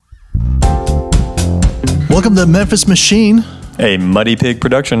Welcome to Memphis Machine. A Muddy Pig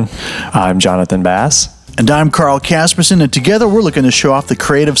production. I'm Jonathan Bass. And I'm Carl Casperson, and together we're looking to show off the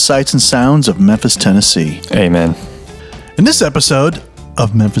creative sights and sounds of Memphis, Tennessee. Amen. In this episode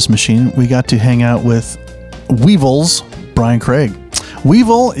of Memphis Machine, we got to hang out with Weevil's Brian Craig.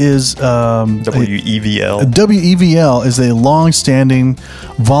 Weevil is... WEVL. WEVL is a long-standing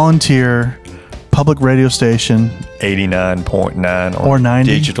volunteer public radio station. 89.9 or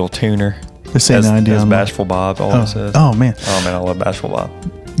 90. Digital tuner. They say 90 as on Bashful Bob always says. Oh, man. Oh, man, I love Bashful Bob.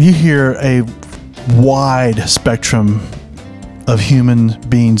 You hear a wide spectrum of human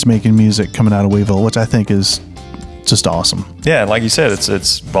beings making music coming out of Weevil, which I think is just awesome. Yeah, and like you said,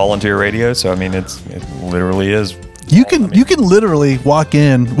 it's volunteer radio, so I mean, it literally is. You can literally walk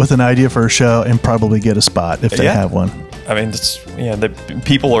in with an idea for a show and probably get a spot if they have one. I mean, the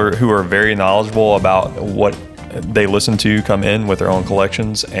people who are very knowledgeable about what they listen to come in with their own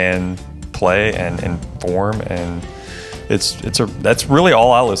collections and play and inform, and that's really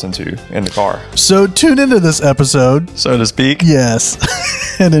all I listen to in the car. So tune into this episode, so to speak. Yes,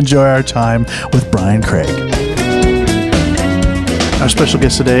 and enjoy our time with Brian Craig. Our special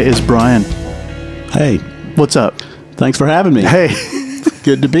guest today is Brian. Hey. What's up? Thanks for having me. Hey.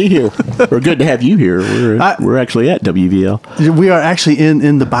 Good to be here. Or good to have you here. We're actually at WEVL. We are actually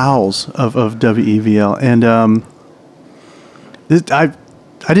in the bowels of WEVL. And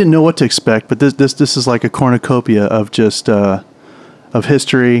I didn't know what to expect, but this is like a cornucopia of just of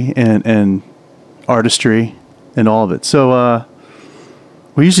history and artistry and all of it. So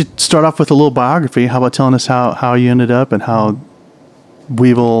we usually start off with a little biography. How about telling us how you ended up and how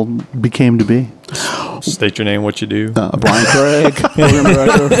Weevil became to be? State your name, what you do. Brian Craig.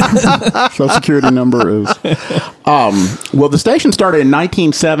 Social Security number is. Well, the station started in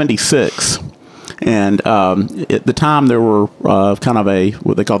 1976. And at the time, there were kind of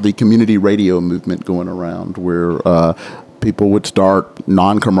what they called the community radio movement going around, where people would start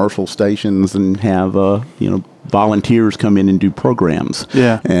non-commercial stations and have volunteers come in and do programs.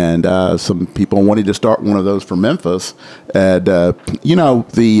 Yeah. And some people wanted to start one of those for Memphis. And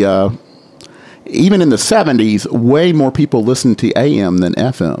even in the 70s, way more people listened to AM than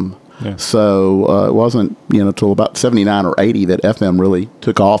FM. Yeah. So it wasn't, till about 79 or 80 that FM really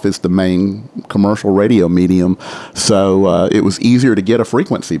took off as the main commercial radio medium. So it was easier to get a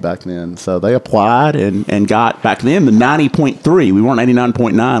frequency back then. So they applied and got, back then, the 90.3. We weren't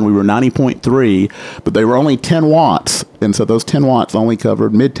 89.9, we were 90.3, but they were only 10 watts. And so those 10 watts only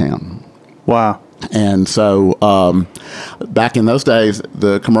covered Midtown. Wow. And so back in those days,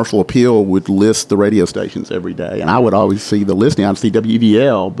 the Commercial Appeal would list the radio stations every day. And I would always see the listing. I'd see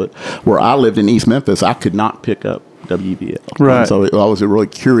WEVL, but where I lived in East Memphis, I could not pick up WEVL. Right. And so I was really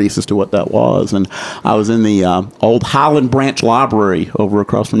curious as to what that was. And I was in the old Highland Branch Library over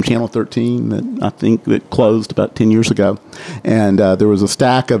across from Channel 13 that I think that closed about 10 years ago. And there was a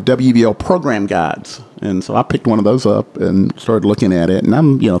stack of WEVL program guides. And so I picked one of those up and started looking at it. And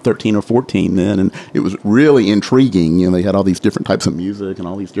I'm, 13 or 14 then. And it was really intriguing. They had all these different types of music and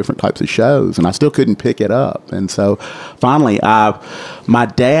all these different types of shows. And I still couldn't pick it up. And so finally, my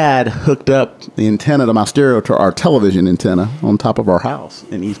dad hooked up the antenna to my stereo to our television antenna on top of our house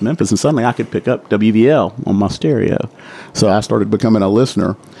in East Memphis. And suddenly I could pick up WEVL on my stereo. So I started becoming a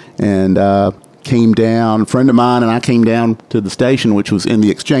listener. And came down, a friend of mine and I came down to the station, which was in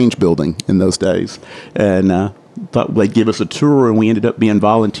the Exchange building in those days, and thought they'd give us a tour, and we ended up being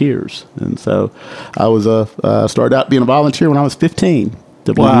volunteers. And so I was started out being a volunteer when I was 15,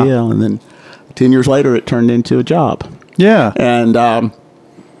 WEVL, wow. And then 10 years later it turned into a job. Yeah. And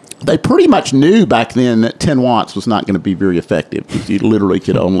they pretty much knew back then that 10 watts was not going to be very effective because you literally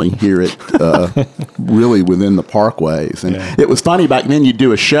could only hear it really within the parkways. And it was funny, back then you'd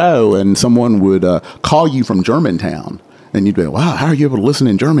do a show and someone would call you from Germantown. And you'd be, wow, how are you able to listen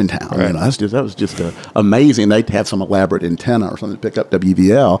in Germantown? Right. That was just amazing. They'd have some elaborate antenna or something to pick up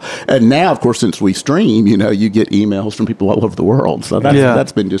WEVL. And now, of course, since we stream, you get emails from people all over the world. So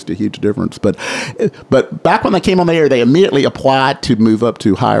that's been just a huge difference. But back when they came on the air, they immediately applied to move up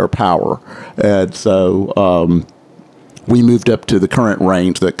to higher power. And so we moved up to the current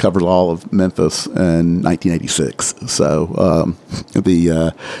range that covers all of Memphis in 1986. So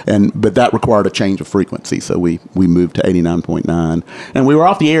but that required a change of frequency. So we moved to 89.9, and we were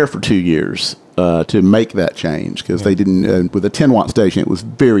off the air for 2 years to make that change because they didn't. With a 10-watt station, it was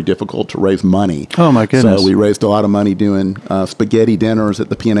very difficult to raise money. Oh my goodness! So we raised a lot of money doing spaghetti dinners at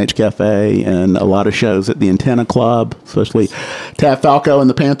the P&H Cafe and a lot of shows at the Antenna Club, especially Tav Falco and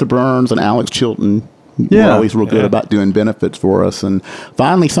the Panther Burns and Alex Chilton. Were always real good about doing benefits for us, and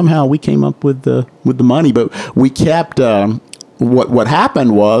finally somehow we came up with the money. But we kept what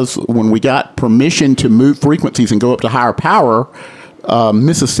happened was when we got permission to move frequencies and go up to higher power,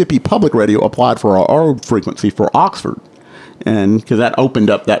 Mississippi Public Radio applied for our frequency for Oxford. And because that opened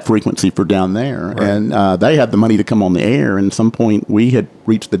up that frequency for down there. Right. And they had the money to come on the air. And at some point we had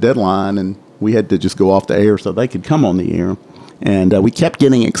reached the deadline and we had to just go off the air so they could come on the air. And we kept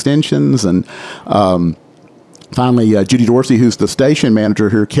getting extensions. And finally, Judy Dorsey, who's the station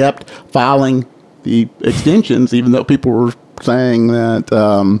manager here, kept filing the extensions, even though people were saying that,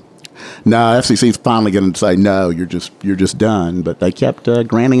 no, FCC's finally going to say, no, you're just done. But they kept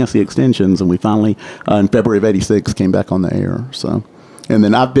granting us the extensions, and we finally, in February of '86, came back on the air. So, and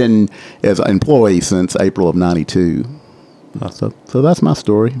then I've been as an employee since April of '92. So that's my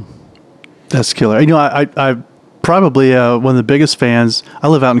story. That's killer. You know, I probably one of the biggest fans. I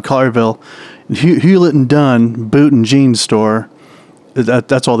live out in Collierville. Hewlett and Dunn Boot and Jeans store.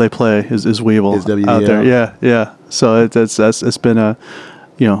 That's all they play is Weevil out there. Yeah. So it's been a,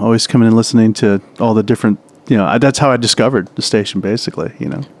 you know, always coming and listening to all the different, you know, that's how I discovered the station, basically, you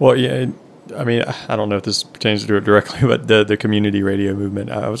know. Well, yeah, I mean, I don't know if this pertains to it directly, but the community radio movement.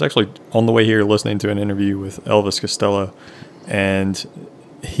 I was actually on the way here listening to an interview with Elvis Costello, and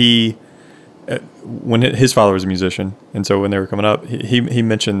he, when his father was a musician, and so when they were coming up, he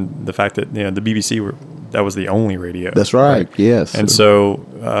mentioned the fact that, you know, the BBC that was the only radio. That's right. Yes. And so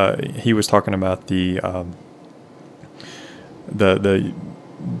he was talking about the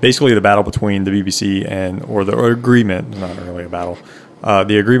basically the battle between the BBC or the not really a battle,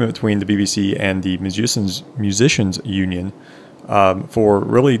 the agreement between the BBC and the musicians union. For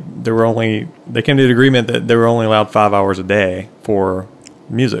really, they came to the agreement that they were only allowed 5 hours a day for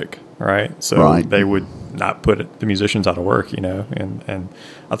music. Right. So they would not put the musicians out of work, you know, and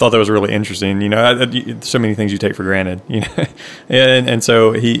I thought that was really interesting. You know, so many things you take for granted, you know, and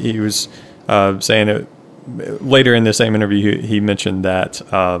so he was saying it later in the same interview. He mentioned that,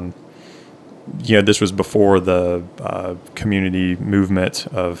 you know, this was before the community movement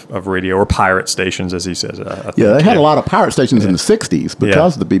of radio, or pirate stations, as he says. They had a lot of pirate stations in the 60s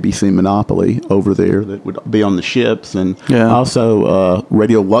because of the BBC monopoly over there that would be on the ships. And also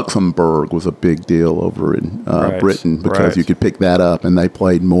Radio Luxembourg was a big deal over in Britain because you could pick that up and they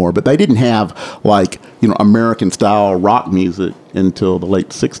played more. But they didn't have, like, you know, American-style rock music until the late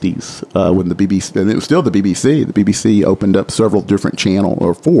 60s when the BBC, and it was still the BBC. The BBC opened up several different channels,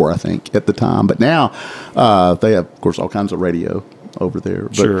 or 4, I think, at the time. But now they have, of course, all kinds of radio over there.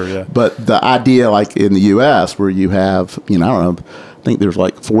 But, But the idea, like in the U.S., where you have, you know, I don't know, I think there's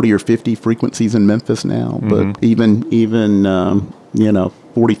like 40 or 50 frequencies in Memphis now. Mm-hmm. But even you know,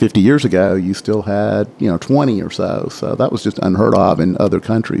 40, 50 years ago, you still had, you know, 20 or so. So that was just unheard of in other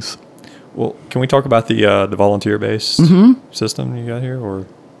countries. Well, can we talk about the volunteer-based system you got here, or?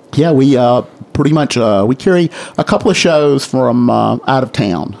 Yeah, we pretty much we carry a couple of shows from out of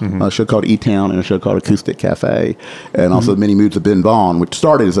town. A show called E-Town and a show called Acoustic Cafe, and also Many Moods of Ben Vaughn, which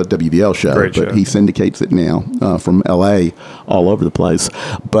started as a WVL show, but he syndicates it now from L.A. all over the place.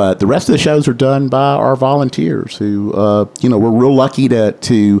 But the rest of the shows are done by our volunteers who, you know, we're real lucky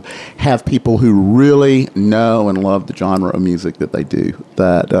to have people who really know and love the genre of music that they do.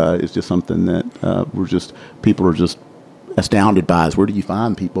 That is just something that people are just astounded by. Is where do you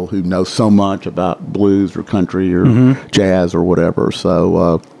find people who know so much about blues or country or jazz or whatever?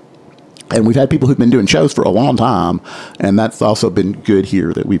 So, and we've had people who've been doing shows for a long time, and that's also been good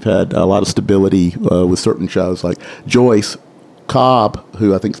here, that we've had a lot of stability with certain shows, like Joyce Cobb,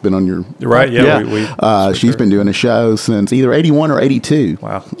 who I think has been on your she's been doing a show since either 81 or 82.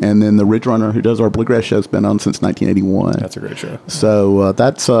 Wow. And then the Ridge Runner, who does our bluegrass show, has been on since 1981. That's a great show. So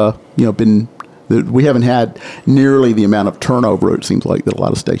that's you know, been. We haven't had nearly the amount of turnover, it seems like, that a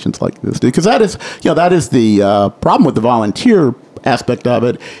lot of stations like this do. Because that is the problem with the volunteer aspect of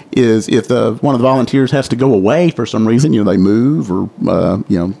it, is if one of the volunteers has to go away for some reason, you know, they move or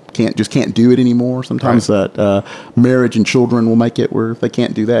you know, can't do it anymore. Sometimes that marriage and children will make it where they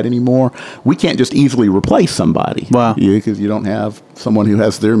can't do that anymore. We can't just easily replace somebody. Wow. Because you don't have someone who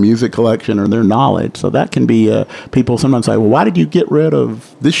has their music collection or their knowledge. So that can be people sometimes say, well, why did you get rid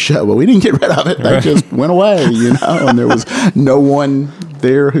of this show? Well, we didn't get rid of it. They just went away, you know, and there was no one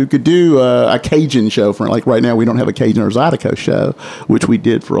there who could do a Cajun show. For, like, right now we don't have a Cajun or Zydeco show, which we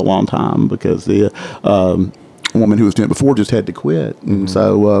did for a long time because the woman who was doing it before just had to quit. And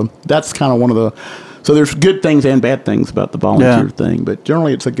so that's kind of one of the, so there's good things and bad things about the volunteer thing, but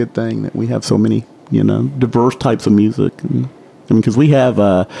generally it's a good thing that we have so many, you know, diverse types of music. And, I mean, because we have,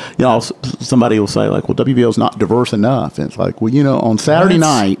 you know, somebody will say, like, well, WVL is not diverse enough. And it's like, well, you know, on Saturday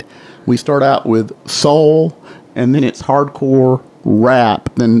night, we start out with soul, and then it's hardcore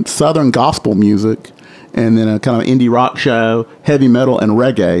rap, then Southern gospel music, and then a kind of indie rock show, heavy metal, and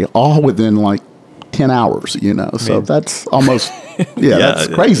reggae, all within like 10 hours, you know. So that's almost, that's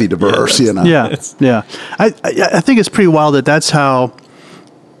crazy diverse, you know. Yeah, yeah. I think it's pretty wild that's how,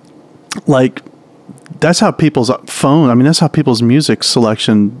 like, that's how people's that's how people's music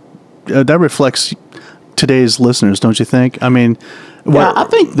selection, that reflects today's listeners, don't you think? I mean, I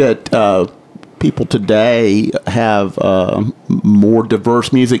think that people today have more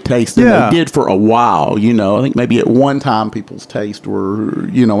diverse music taste than they did for a while. You know, I think maybe at one time people's taste were,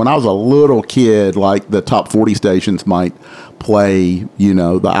 you know, when I was a little kid, like the top 40 stations might play, you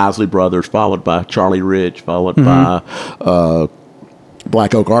know, the Isley Brothers, followed by Charlie Rich, followed by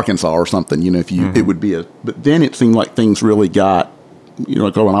Black Oak, Arkansas, or something. You know, if you it would be but then it seemed like things really got, you know,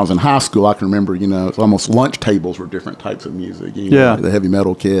 like when I was in high school, I can remember, you know, it's almost lunch tables were different types of music. You know, like the heavy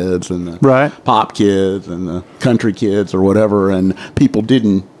metal kids and the pop kids and the country kids or whatever, and people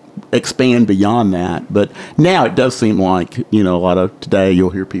didn't expand beyond that. But now it does seem like, you know, a lot of today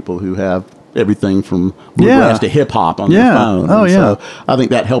you'll hear people who have everything from bluegrass to hip hop on their phone. Oh, so I think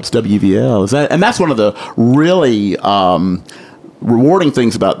that helps WVL. And that's one of the really rewarding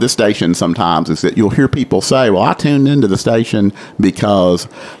things about this station sometimes is that you'll hear people say, well, I tuned into the station because,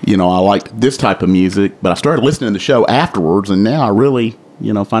 you know, I liked this type of music, but I started listening to the show afterwards, and now I really,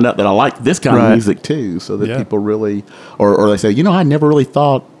 you know, find out that I like this kind of music too. So that people really, or they say, you know, I never really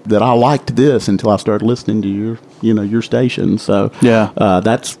thought that I liked this until I started listening to your, you know, your station. So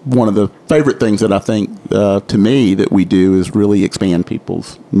that's one of the favorite things that I think to me that we do is really expand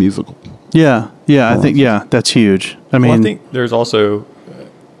people's musical. I think that's huge. I mean, I think there's also,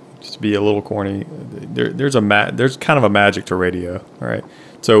 just to be a little corny, there's kind of a magic to radio, right?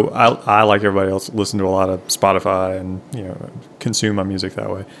 So I like everybody else listen to a lot of Spotify and, you know, consume my music that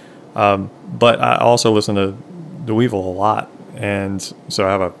way. But I also listen to the Weevil a lot, and so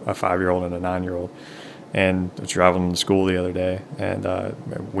I have a 5-year-old and a 9-year-old, and I was driving them to school the other day, and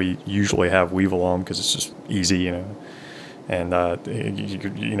we usually have Weevil on because it's just easy, you know. And,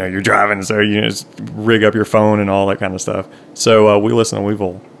 you know, you're driving, so you just rig up your phone and all that kind of stuff. So we listen to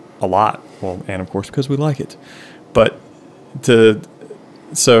Weevil a lot. Well, and, of course, because we like it. But I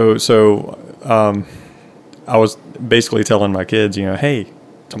was basically telling my kids, you know, hey,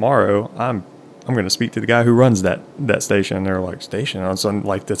 tomorrow I'm going to speak to the guy who runs that station. And they're like, station? And so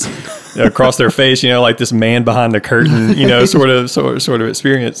like this across their face, you know, like this man behind the curtain, you know, sort of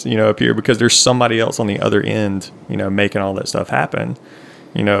experience, you know, up here, because there's somebody else on the other end, you know, making all that stuff happen,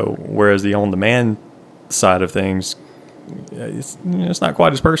 you know, whereas the on-demand side of things, it's not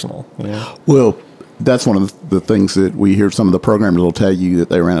quite as personal. You know? Well, that's one of the things that we hear. Some of the programmers will tell you that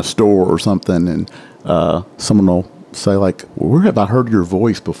they were in a store or something, and someone will say, like, where have I heard your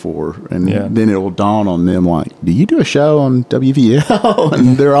voice before? And then it will dawn on them, like, do you do a show on WVL?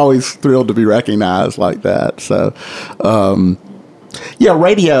 And they're always thrilled to be recognized like that. So,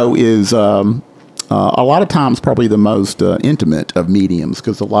 radio is a lot of times probably the most intimate of mediums,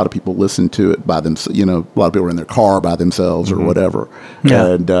 because a lot of people listen to it by themselves. You know, a lot of people are in their car by themselves or whatever.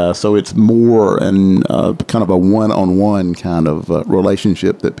 And so it's more and kind of a one-on-one kind of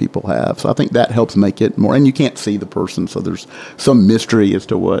relationship that people have. So I think that helps make it more. And you can't see the person, so there's some mystery as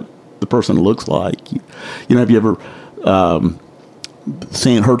to what the person looks like. You know, have you ever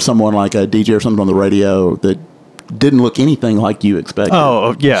heard someone like a DJ or something on the radio that didn't look anything like you expected?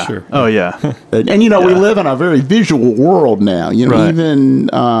 Oh, yeah. Sure. Oh, yeah. And you know, we live in a very visual world now. You know, even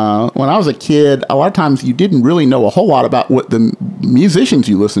when I was a kid, a lot of times you didn't really know a whole lot about what the musicians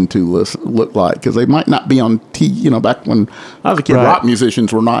you listened to looked like, because they might not be on TV. You know, back when I was a kid, rock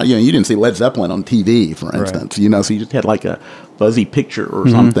musicians were not, you know, you didn't see Led Zeppelin on TV, for instance, you know, so you just had like a fuzzy picture or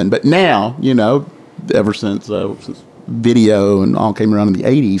something. But now, you know, ever since video and all came around in the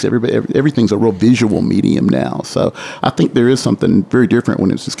 80s, everything's a real visual medium now. So I think there is something very different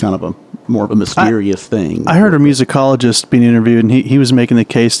when it's just kind of more of a mysterious thing. I heard a musicologist being interviewed, and he was making the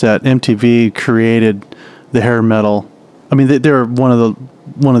case that MTV created the hair metal. I mean, they're one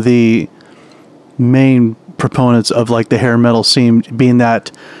of the main proponents of like the hair metal scene, being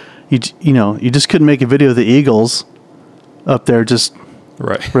that you just couldn't make a video of the Eagles up there just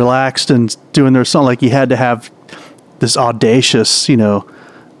relaxed and doing their song. Like, you had to have this audacious, you know,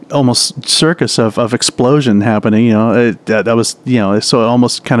 almost circus of explosion happening, you know, that was, you know, so it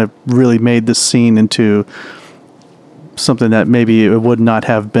almost kind of really made this scene into something that maybe it would not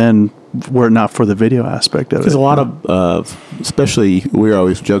have been were it not for the video aspect of it. Because a lot of, especially, we were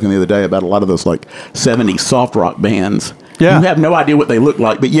always joking the other day about a lot of those like 70s soft rock bands. Yeah. You have no idea what they look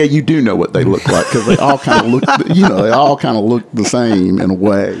like, but yeah, you do know what they look like, because they all kind of look, you know, they all kind of look the same in a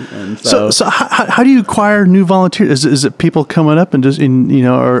way. And so how do you acquire new volunteers? Is it people coming up and just, you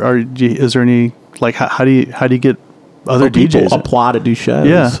know, or is there any like how do you get other people DJs? apply to do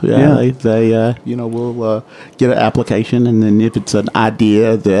shows. Yeah. They we'll get an application, and then if it's an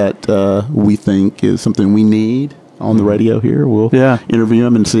idea that we think is something we need on the radio here, we'll interview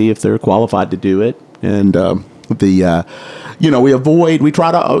them and see if they're qualified to do it. And we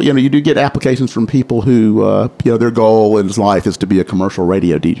try to, you do get applications from people who, their goal in life is to be a commercial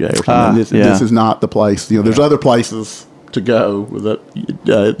radio DJ or something. This is not the place. There's other places to go with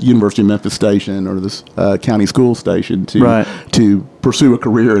the University of Memphis station or this county school station to pursue a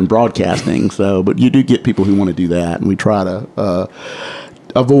career in broadcasting. So, but you do get people who want to do that, and we try to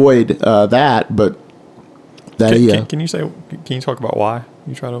avoid that. But can you talk about why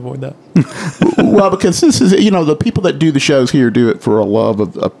you try to avoid that? Well, because this is, the people that do the shows here do it for a love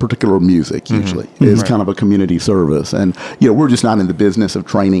of a particular music, usually. It's kind of a community service. And, we're just not in the business of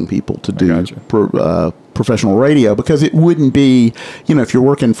training people to do professional radio, because it wouldn't be, if you're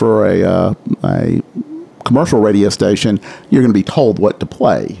working for a commercial radio station, you're going to be told what to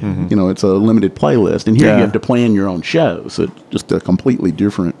play. It's a limited playlist. And here you have to plan your own show. So it's just a completely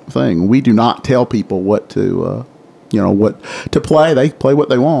different thing. We do not tell people what to what to play. They play what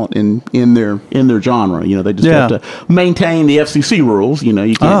they want in their genre. They just have to maintain the FCC rules. You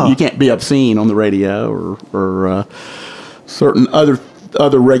can't be obscene on the radio or certain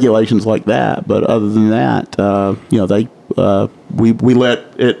other regulations like that. But other than that, we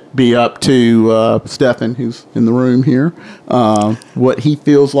let it be up to Stephen, who's in the room here. What he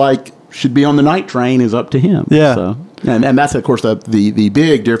feels like should be on the night train is up to him. Yeah. So, and that's, of course, the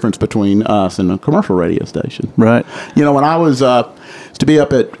big difference between us and a commercial radio station. Right. When I was to be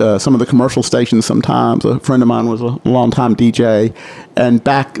up at some of the commercial stations sometimes, a friend of mine was a longtime DJ, and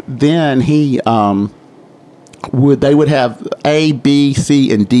back then they would have A, B,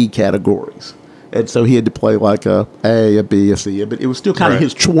 C, and D categories. And so he had to play like a B, a C, but it was still kind of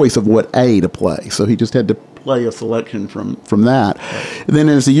his choice of what A to play. So he just had to play a selection from that. Right. And then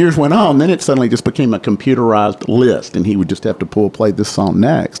as the years went on, then it suddenly just became a computerized list, and he would just have to play this song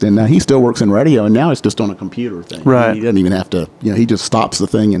next. And now he still works in radio, and now it's just on a computer thing. Right. He doesn't even have to, he just stops the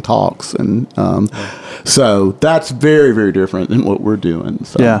thing and talks. And so that's very, very different than what we're doing.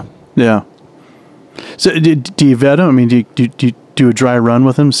 So. Yeah. So do you vet them? I mean, do you do a dry run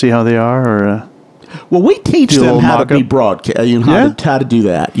with them, see how they are, or? Well, we teach them how to be broadcast, how to do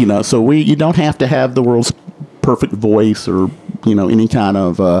that. So you don't have to have the world's perfect voice or any kind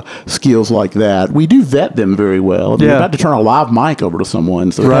of skills like that. We do vet them very well. We're about to turn a live mic over to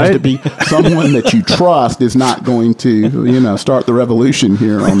someone, so it has to be someone that you trust is not going to start the revolution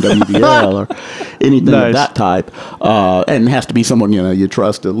here on WBL or anything of that type. And it has to be someone you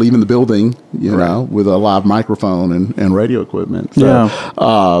trust leaving the building with a live microphone and radio equipment.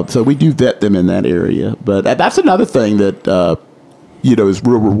 So, so we do vet them in that area. But that's another thing that is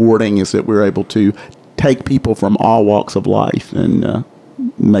real rewarding, is that we're able to take people from all walks of life and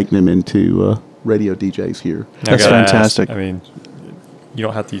make them into radio DJs here. That's fantastic. I mean, you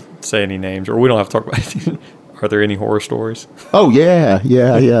don't have to say any names, or we don't have to talk about anything. Are there any horror stories? Oh, yeah.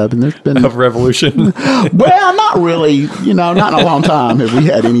 And there's been of revolution. Well, not really. Not in a long time have we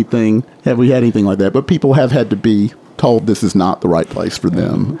had anything like that. But people have had to be told this is not the right place for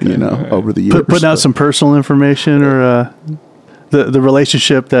them, over the years. Putting out some personal information, or the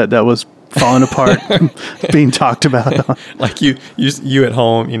relationship that was falling apart, being talked about. Like you at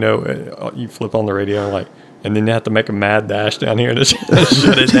home, you flip on the radio, and then you have to make a mad dash down here to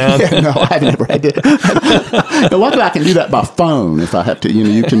shut it down. No, I've never had to. Luckily, I can do that by phone if I have to.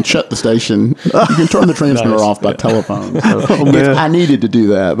 You can shut the station. You can turn the transmitter off by telephone. So I needed to do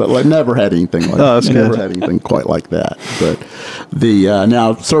that, but never had anything like that. Never had anything quite like that. But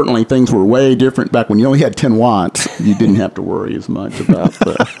now certainly things were way different back when you only had 10 watts. You didn't have to worry as much about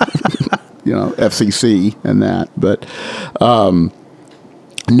the FCC and that. But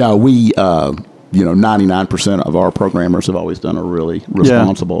no, we 99% of our programmers have always done a really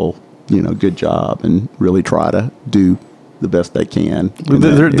responsible, good job, and really try to do the best they can.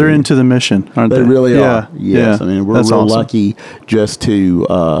 They're into the mission, aren't they? They really are. Yes. Yeah. I mean, we're That's real awesome. lucky just to,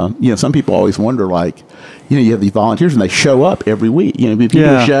 some people always wonder, you have these volunteers and they show up every week. If you do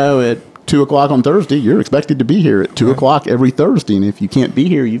a show at 2:00 on Thursday, you're expected to be here at 2:00 every Thursday. And if you can't be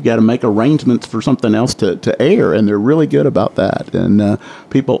here, you've got to make arrangements for something else to air. And they're really good about that. And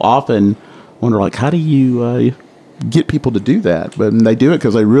people often wonder, how do you get people to do that? But they do it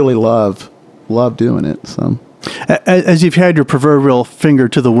because they really love doing it. So, as you've had your proverbial finger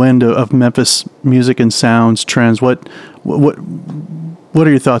to the wind of Memphis music and sounds trends, what are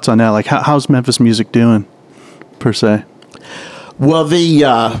your thoughts on that? How's Memphis music doing, per se? Well,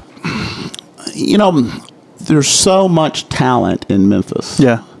 there's so much talent in Memphis.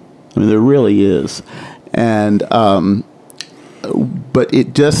 Yeah. I mean, there really is. And but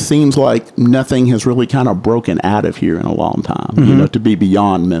it just seems like nothing has really kind of broken out of here in a long time, you know, to be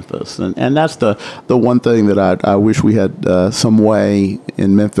beyond Memphis. And that's the one thing that I wish we had some way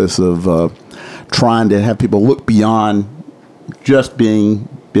in Memphis of trying to have people look beyond just being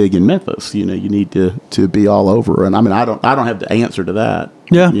big in Memphis. You know, you need to be all over. And I mean, I don't have the answer to that.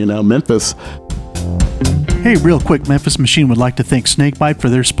 Yeah. You know, Memphis. Hey, real quick, Memphis Machine would like to thank Snakebite for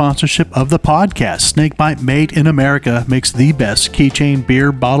their sponsorship of the podcast. Snakebite, made in America, makes the best keychain,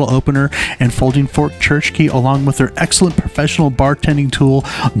 beer, bottle opener, and folding fork church key, along with their excellent professional bartending tool,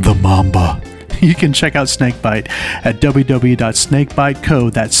 the Mamba. You can check out Snakebite at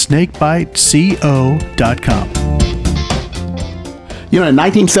www.snakebiteco. That's snakebiteco.com. You know, in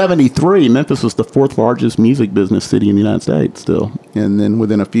 1973, Memphis was the fourth largest music business city in the United States still. And then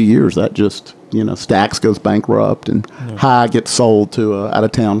within a few years, that just, you know, Stax goes bankrupt and High gets sold to an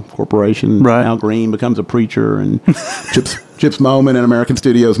out-of-town corporation. Right. Al Green becomes a preacher, and Chips Moman and American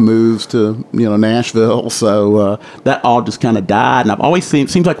Studios moves to, you know, Nashville. So that all just kind of died. And I've always seen, it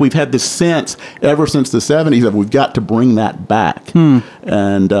seems like we've had this sense ever since the 70s that we've got to bring that back.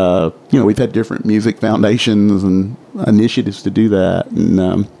 And, you know, we've had different music foundations and initiatives to do that.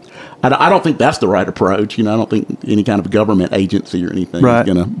 And I don't think that's the right approach. You know, I don't think any kind of government agency or anything is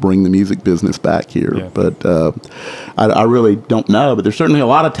going to bring the music business back here. Yeah. But I really don't know. But there's certainly a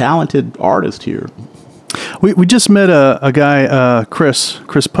lot of talented artists here. We just met a guy,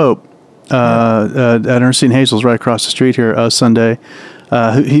 Chris Pope, at Ernestine Hazel's right across the street here Sunday.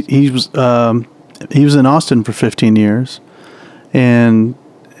 He was in Austin for 15 years, and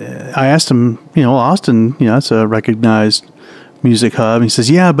I asked him, you know, Austin, you know, it's a recognized music hub. And he says,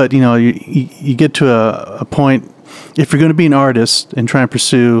 yeah, but, you know, you get to a point, if you're going to be an artist and try and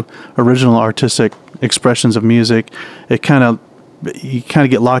pursue original artistic expressions of music, you kind of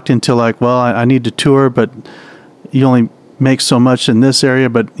get locked into like, well, I need to tour, but you only make so much in this area.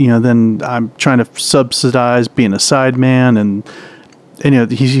 But, you know, then I'm trying to subsidize being a sideman. And you know,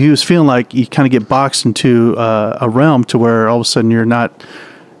 he was feeling like you kind of get boxed into a realm to where all of a sudden you're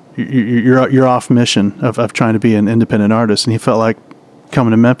off mission of trying to be an independent artist. And he felt like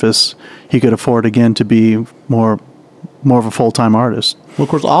coming to Memphis, he could afford again to be more of a full-time artist. Well, of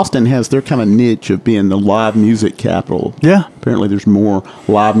course, Austin has their kind of niche of being the live music capital. Yeah. Apparently there's more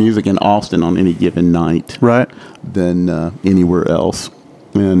live music in Austin on any given night than anywhere else.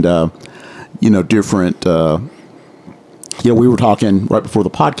 And, you know, different... you know, we were talking right before the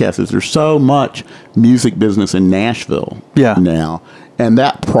podcast, there's so much music business in Nashville now. And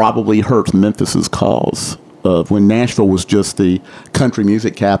that probably hurts Memphis's cause of when Nashville was just the country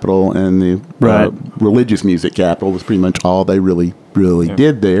music capital and the religious music capital was pretty much all they really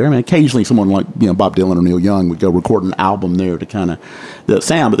did there. I mean, occasionally someone like, you know, Bob Dylan or Neil Young would go record an album there to kind of the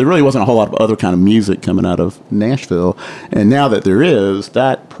sound, but there really wasn't a whole lot of other kind of music coming out of Nashville. And now that there is,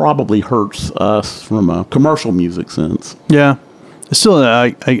 that probably hurts us from a commercial music sense. Yeah. It's still,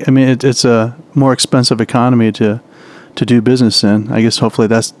 I mean, it's a more expensive economy to do business in. I guess hopefully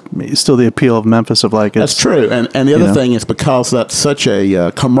that's still the appeal of Memphis of like that's true. And the other thing is because that's such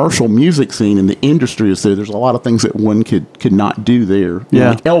a commercial music scene and the industry is there's a lot of things that one could not do there. You know,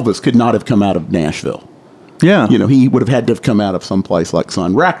 like Elvis could not have come out of Nashville. Yeah. You know, he would have had to have come out of some place like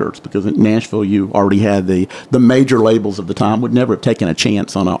Sun Records because in Nashville you already had the major labels of the time would never have taken a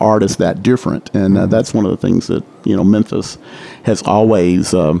chance on an artist that different. And that's one of the things that, you know, Memphis has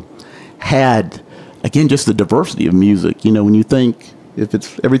always had. Again, just the diversity of music. You know, when you think if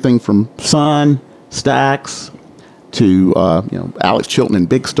it's everything from Sun, Stax, to you know, Alex Chilton and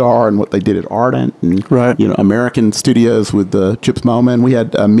Big Star and what they did at Ardent, and you know, American Studios with Chips Moman. We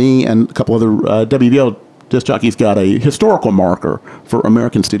had me and a couple other WBL disc jockeys got a historical marker for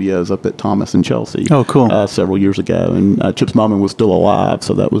American Studios up at Thomas and Chelsea. Oh, cool! Several years ago, and Chips Moman was still alive,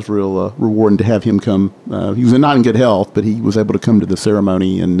 so that was real rewarding to have him come. He was not in good health, but he was able to come to the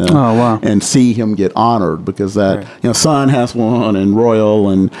ceremony and and see him get honored because that you know, Sun has one and Royal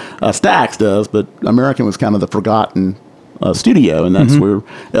and Stax does, but American was kind of the forgotten studio, and that's where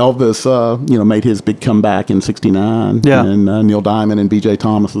Elvis, you know, made his big comeback in '69. Yeah, and Neil Diamond and B.J.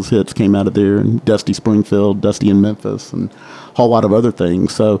 Thomas's hits came out of there, and Dusty Springfield, Dusty in Memphis, and a whole lot of other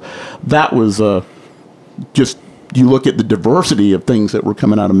things. So that was just you look at the diversity of things that were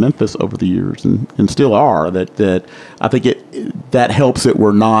coming out of Memphis over the years, and still are. That I think that helps that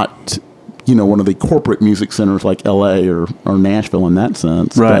we're not, you know, one of the corporate music centers like L.A. or Nashville in that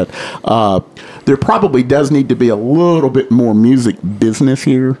sense. Right. But there probably does need to be a little bit more music business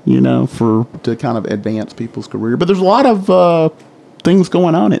here, you know, to kind of advance people's career. But there's a lot of things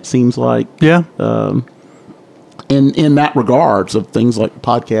going on, it seems like. Yeah. in that regards of things like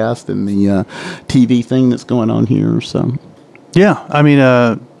podcast and the TV thing that's going on here. So Yeah, I mean,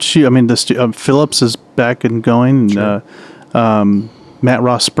 Phillips is back and going. Sure. And, Matt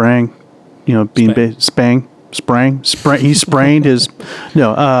Ross sprang, being he sprained his,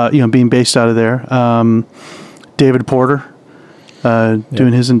 being based out of there. David Porter,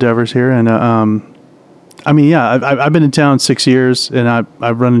 doing his endeavors here, and I've been in town 6 years, and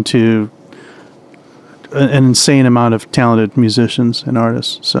I've run into an insane amount of talented musicians and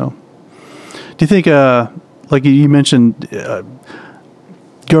artists. So, do you think, like you mentioned,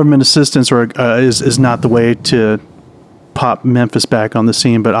 government assistance is not the way to pop Memphis back on the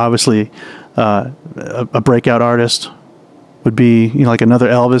scene, but obviously a breakout artist would be like another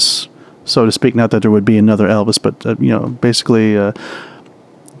Elvis, so to speak. Not that there would be another Elvis, but basically, do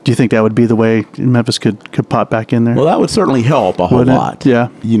you think that would be the way Memphis could pop back in there? well, that would certainly help a whole Wouldn't it? lot. Yeah.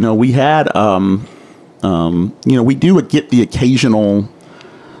 We had we do get the occasional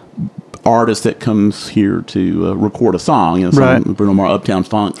artist that comes here to record a song. Right. Bruno Mars, Uptown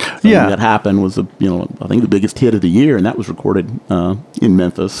Funk. Thing Yeah. that happened was I think the biggest hit of the year, and that was recorded in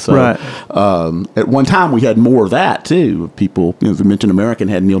Memphis. So, Right. At one time, we had more of that too. People, as we mentioned, American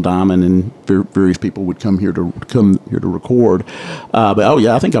had Neil Diamond, and various people would come here to record. But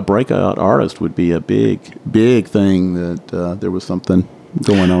I think a breakout artist would be a big thing. That there was something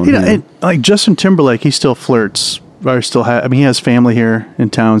going on. Here. And, like Justin Timberlake, he still flirts. Or still he has family here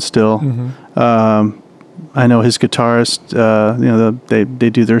in town still. Mm-hmm. I know his guitarist. They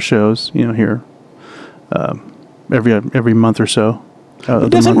do their shows. Here every month or so.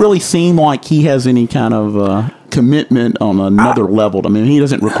 It doesn't really seem like he has any kind of commitment on another level. I mean, he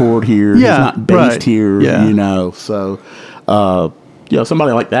doesn't record here. Yeah, He's not based right. here. Yeah. So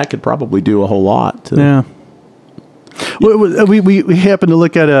somebody like that could probably do a whole lot. Yeah. We happened to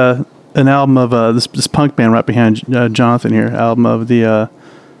look at an album of this punk band right behind Jonathan here. Album of the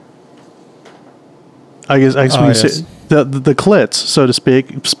I guess we can yes. say the Clits, so to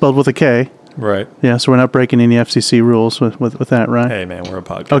speak, spelled with a K. Right. Yeah, so we're not breaking any FCC rules with that, right? Hey, man, we're a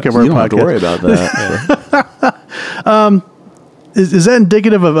podcast. Okay, we're You a don't have to podcast. worry about that. Is that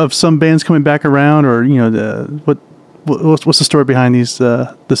indicative of some bands coming back around, or what's the story behind this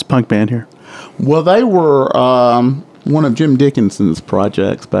punk band here? Well, they were one of Jim Dickinson's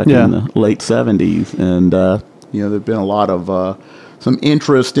projects back in the late 70s. And, there've been a lot of some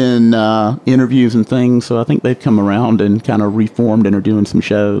interest in interviews and things. So I think they've come around and kind of reformed and are doing some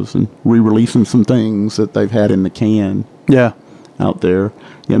shows and re-releasing some things that they've had in the can Yeah. out there.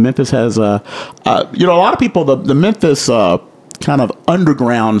 Memphis has, a lot of people, the Memphis kind of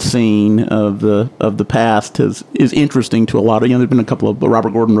underground scene of the past is interesting to a lot of, there's been a couple of,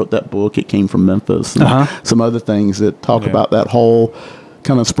 Robert Gordon wrote that book, It Came from Memphis, and some other things that talk about that whole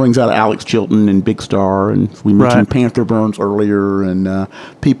kind of springs out of Alex Chilton and Big Star, and we mentioned Panther Burns earlier, and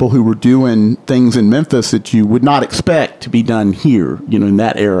people who were doing things in Memphis that you would not expect to be done here, in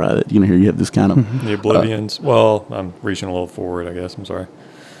that era. Here you have this kind of... The Oblivions. Well, I'm reaching a little forward, I guess. I'm sorry.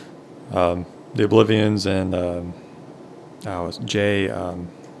 The Oblivions and... it's Jay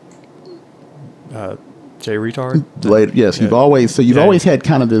Retard. Later, yes, you've always had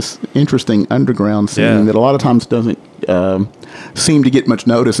kind of this interesting underground scene that a lot of times doesn't seem to get much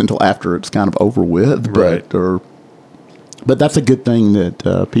notice until after it's kind of over with. Right. But that's a good thing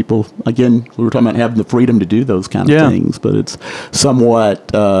that people, again, we were talking about having the freedom to do those kind of things, but it's somewhat,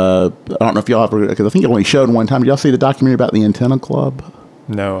 I don't know if y'all ever, because I think it only showed one time. Did y'all see the documentary about the Antenna Club?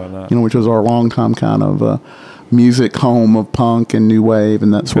 No, I'm not. Which was our longtime kind of music home of punk and new wave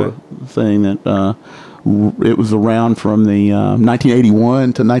and that sort of thing. That it was around from the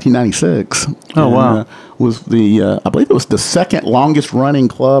 1981 to 1996. Oh, wow! Was I believe it was the second longest running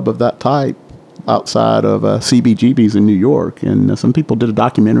club of that type outside of CBGB's in New York, and some people did a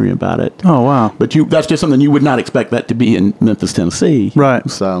documentary about it. Oh, wow! But that's just something you would not expect that to be in Memphis, Tennessee, right?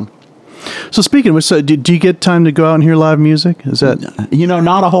 So speaking of which, do you get time to go out and hear live music? Is that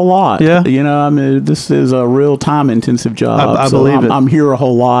not a whole lot? Yeah. This is a real time-intensive job. I believe it. I'm here a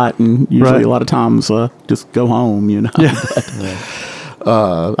whole lot, and usually a lot of times just go home. Yeah.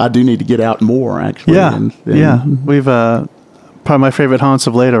 But, I do need to get out more, actually. Yeah. We've probably my favorite haunts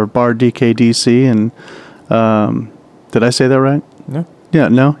of late are Bar DKDC, and did I say that right? No. Yeah.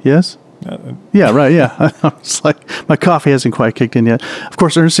 No. Yes. Yeah, right. Yeah, it's like my coffee hasn't quite kicked in yet. Of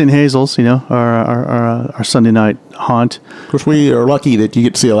course, Ernestine Hazel's, our Sunday night haunt. Of course, we are lucky that you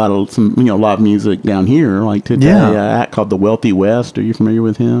get to see a lot of some live music down here. Like today, an act called the Wealthy West. Are you familiar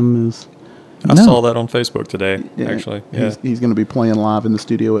with him? I saw that on Facebook today. Actually, he's going to be playing live in the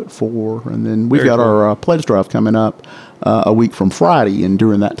studio at 4, and then we've got our pledge drive coming up a week from Friday, and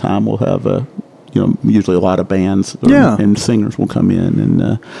during that time we'll have usually a lot of bands and singers will come in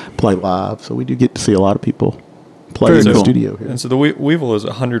and play live. So we do get to see a lot of people play in the studio here. And so the Weevil is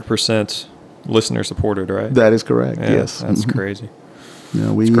 100% listener supported, right? That is correct. Yeah, yes, that's crazy.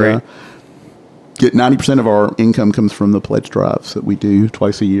 We great. Get 90% of our income comes from the pledge drives that we do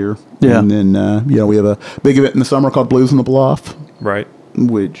twice a year. Yeah. And then we have a big event in the summer called Blues on the Bluff, Right.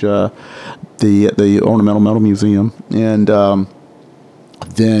 which the Ornamental Metal Museum, and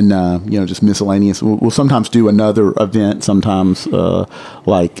then just miscellaneous. We'll sometimes do another event, sometimes in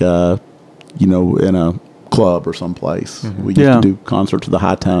a club or someplace. We used to do concerts at the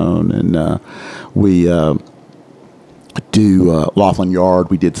High Tone, and we do Laughlin Yard.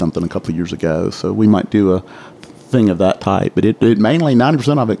 We did something a couple of years ago, so we might do a thing of that type. But it mainly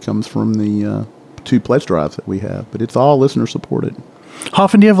 90% of it comes from the 2 pledge drives that we have, but it's all listener supported. How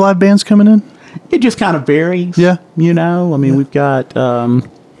often do you have live bands coming in? It just kind of varies. Yeah. We've got during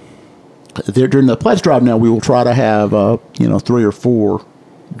the pledge drive now, we will try to have 3 or 4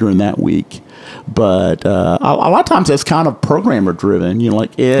 during that week. But a lot of times that's kind of programmer driven.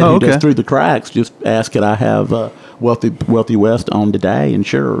 Like Ed, who does Through the Cracks, just ask, could I have Wealthy West on today? And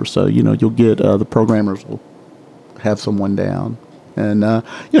sure. So, you'll get the programmers will have someone down. And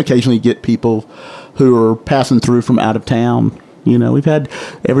occasionally get people who are passing through from out of town. We've had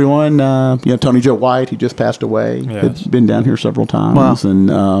everyone, Tony Joe White, who just passed away, has been down here several times. Wow.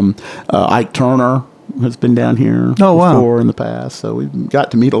 And Ike Turner has been down here before in the past. So we've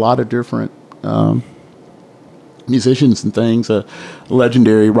got to meet a lot of different musicians and things. A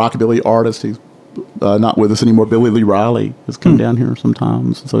legendary rockabilly artist who's not with us anymore, Billy Lee Riley, has come down here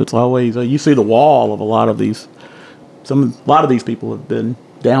sometimes. So it's always, you see the wall of a lot of these people have been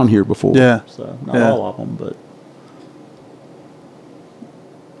down here before. Yeah. So not all of them, but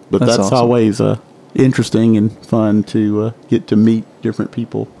that's awesome. Always interesting and fun to get to meet different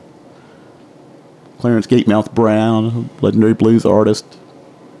people. Clarence Gatemouth Brown, legendary blues artist,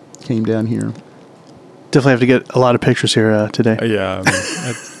 came down here. Definitely have to get a lot of pictures here today. Yeah.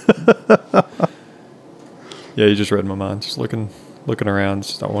 You just read my mind. Just looking around.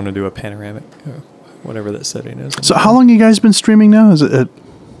 Just I want to do a panoramic, whatever that setting is. So how long you guys been streaming now? Is it?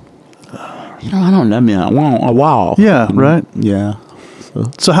 I don't know. A while. Yeah. Right. Yeah.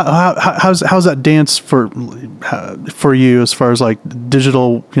 So how's that dance for you as far as like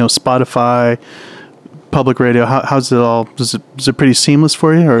digital, Spotify, public radio? How's it all? Is it pretty seamless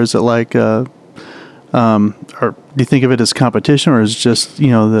for you, or is it like, or do you think of it as competition, or is it just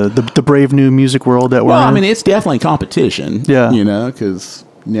the brave new music world that we're in? Well, I mean, it's definitely competition. Yeah. Because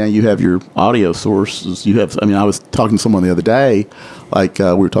now you have your audio sources. I was talking to someone the other day, like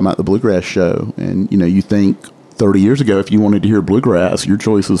we were talking about the Bluegrass show, and you think 30 years ago, if you wanted to hear bluegrass, your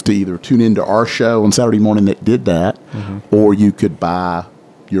choice was to either tune into our show on Saturday morning that did that, or you could buy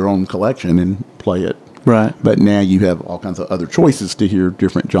your own collection and play it. Right. But now you have all kinds of other choices to hear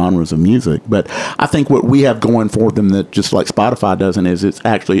different genres of music. But I think what we have going for them that just like Spotify doesn't is it's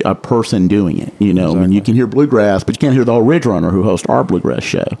actually a person doing it. Exactly. And you can hear bluegrass, but you can't hear the old Ridge Runner who hosts our bluegrass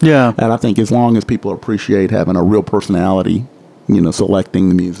show. Yeah. And I think as long as people appreciate having a real personality, selecting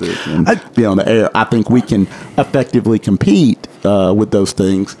the music and be on the air, I think we can effectively compete with those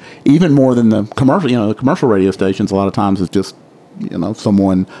things even more than the commercial. The commercial radio stations a lot of times is just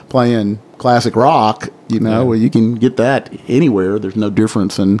someone playing classic rock. Well, you can get that anywhere. There's no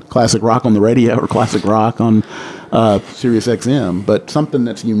difference in classic rock on the radio or classic rock on Sirius XM. But something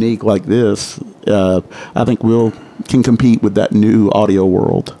that's unique like this, I think can compete with that new audio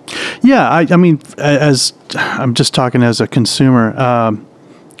world. Yeah, I mean, as I'm just talking as a consumer,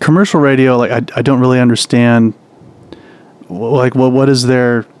 commercial radio, like I don't really understand. Like, what is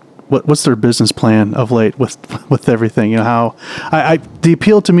what's their business plan of late with everything? How the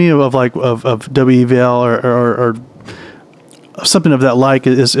appeal to me of WEVL or something of that like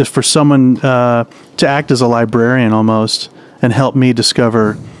is for someone to act as a librarian almost and help me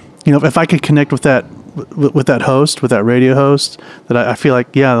discover. If I could connect with that host, with that radio host, that I feel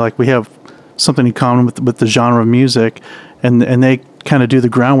like we have something in common with the genre of music, and they kind of do the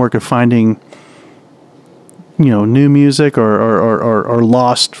groundwork of finding new music or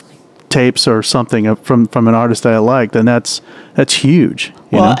lost tapes or something from an artist that I like, then that's huge.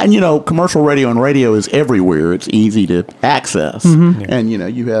 Well, and commercial radio and radio is everywhere. It's easy to access, and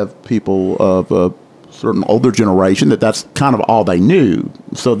you have people of a certain older generation that's kind of all they knew.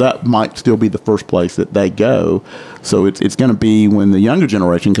 So that might still be the first place that they go. So it's going to be when the younger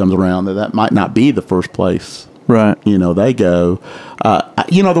generation comes around that might not be the first place. Right. They go.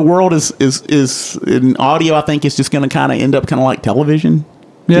 The world is in audio. I think it's just going to kind of end up kind of like television.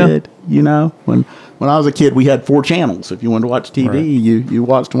 Yeah. kid. You know, when I was a kid, we had 4 channels. If you wanted to watch TV, Right. you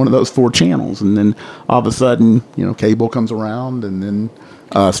watched one of those 4 channels, and then all of a sudden, you know, cable comes around, and then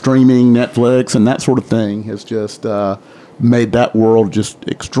streaming, Netflix, and that sort of thing has just made that world just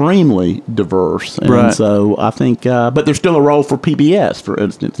extremely diverse. And Right. so I think, but there's still a role for PBS, for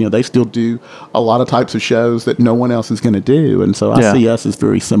instance. You know, they still do a lot of types of shows that no one else is going to do, and so I Yeah. see us as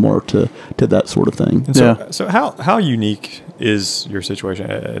very similar to that sort of thing. And so, Yeah. so how unique is your situation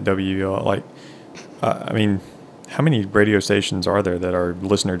at WVL? Like, I mean, how many radio stations are there that are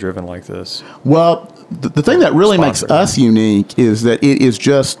listener driven like this? Well, the thing that really makes Sponsor. us unique is that it is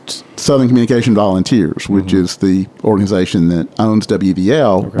just Southern Communication Volunteers, which is the organization that owns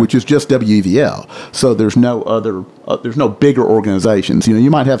WVL, which is just WVL. So there's no other, there's no bigger organizations. You know, you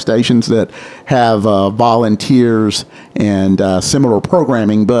might have stations that have volunteers and similar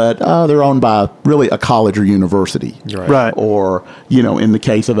programming, but they're owned by really a college or university. Right. Or, you know, in the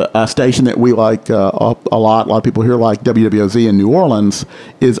case of a station that we like a lot of people here like WWOZ in New Orleans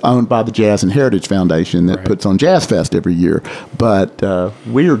is owned by the Jazz and Heritage Foundation that puts on Jazz Fest every year. But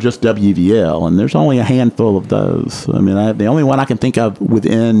we are just WVL, and there's only a handful of those. I mean, the only one I can think of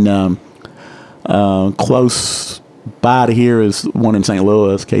within close by to here is one in St.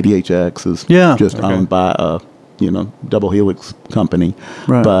 Louis. KDHX is just owned by a double helix company.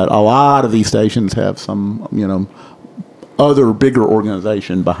 Right. But a lot of these stations have some, other bigger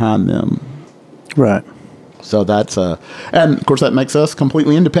organization behind them. Right. So that's and of course that makes us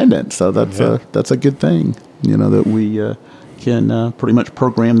completely independent. So that's a good thing, that we can pretty much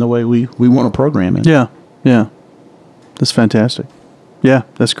program the way we want to program it. Yeah. Yeah. That's fantastic. Yeah,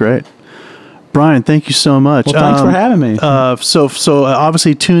 that's great. Brian, thank you so much. Well, thanks for having me. So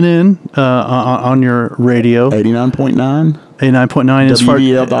obviously tune in on your radio. 89.9. 89.9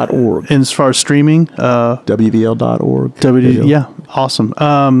 WVL.org. And as far as streaming, WVL.org. Yeah, awesome.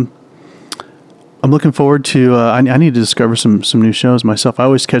 I'm looking forward to. I need to discover some new shows myself. I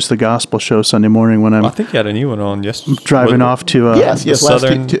always catch the gospel show Sunday morning when I'm I think you had a new one on yesterday. driving off to. Yes. Last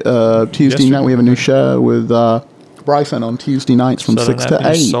Southern- Tuesday yesterday. night we have a new show with Bryson on Tuesday nights from Southern 6 to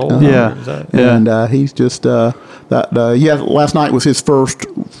Avenue 8. Soul? Yeah. Is that- Yeah. And he's just last night was his first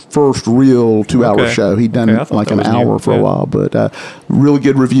real 2-hour Okay. show. He'd done Okay, I thought like that an was new. hour for Yeah. a while, but really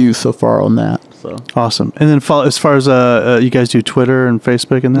good reviews so far on that. So Awesome. And then as far as you guys do Twitter and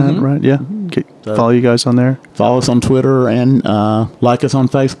Facebook and that, right? Yeah. Okay. Follow you guys on there. follow us on Twitter and like us on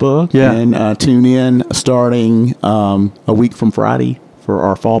Facebook. Yeah. And tune in starting a week from Friday for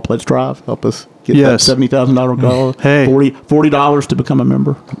our fall pledge drive. Help us get Yes. that $70,000 goal. Hey. $40 to become a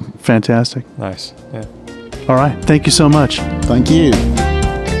member. Fantastic. Nice. Yeah. All right. Thank you so much. Thank you.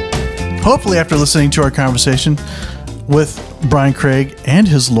 Hopefully, after listening to our conversation with Brian Craig and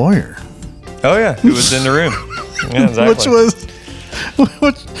his lawyer, Oh yeah, who was in the room? Yeah, exactly.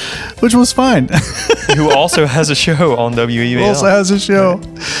 which was fine. Who also has a show on WEVL. Also has a show.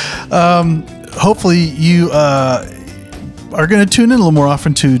 Hopefully, you are going to tune in a little more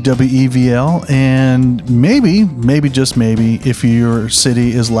often to WEVL, and maybe just maybe, if your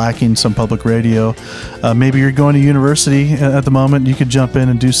city is lacking some public radio, maybe you're going to university at the moment, you could jump in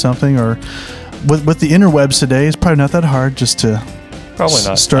and do something. Or with the interwebs today, it's probably not that hard just to. Probably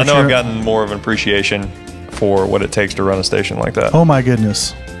not. Start I know your- I've gotten more of an appreciation for what it takes to run a station like that. Oh my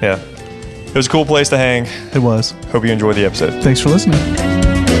goodness, Yeah. It was a cool place to hang. it was. Hope you enjoyed the episode. Thanks for listening.